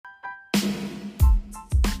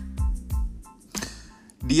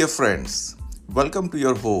Dear friends, welcome to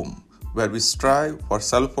your home where we strive for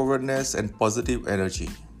self-awareness and positive energy.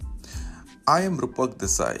 I am Rupak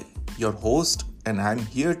Desai, your host, and I am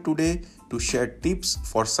here today to share tips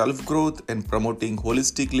for self-growth and promoting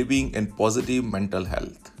holistic living and positive mental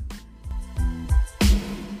health.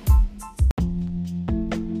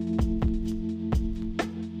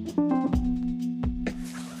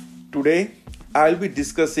 Today, I'll be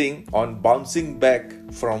discussing on bouncing back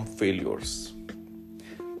from failures.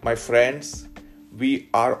 My friends, we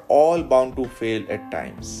are all bound to fail at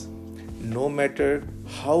times, no matter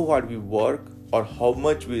how hard we work or how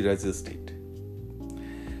much we resist it.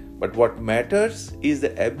 But what matters is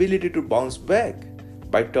the ability to bounce back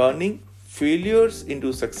by turning failures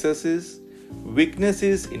into successes,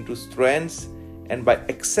 weaknesses into strengths, and by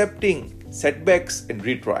accepting setbacks and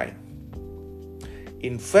retrying.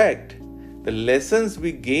 In fact, the lessons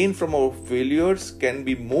we gain from our failures can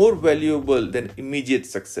be more valuable than immediate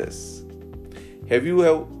success. Have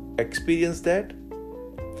you experienced that?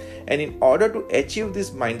 And in order to achieve this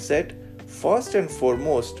mindset, first and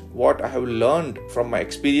foremost, what I have learned from my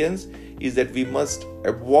experience is that we must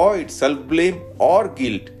avoid self-blame or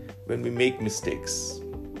guilt when we make mistakes.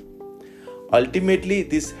 Ultimately,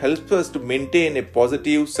 this helps us to maintain a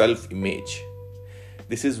positive self-image.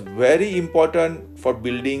 This is very important for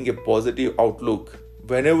building a positive outlook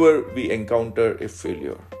whenever we encounter a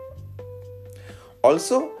failure.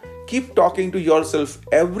 Also, keep talking to yourself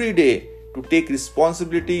every day to take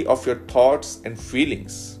responsibility of your thoughts and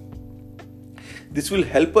feelings. This will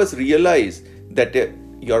help us realize that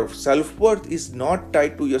your self-worth is not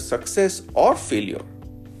tied to your success or failure.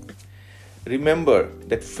 Remember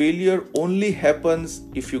that failure only happens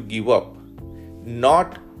if you give up,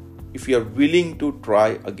 not if you are willing to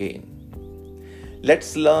try again.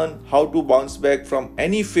 Let's learn how to bounce back from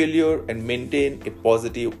any failure and maintain a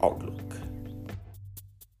positive outlook.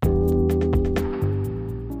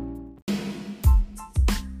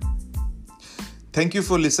 Thank you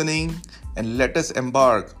for listening, and let us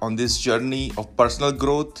embark on this journey of personal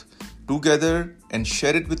growth together and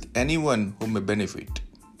share it with anyone who may benefit.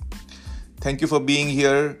 Thank you for being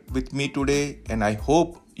here with me today, and I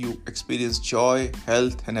hope you experience joy,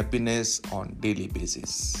 health, and happiness on a daily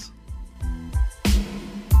basis.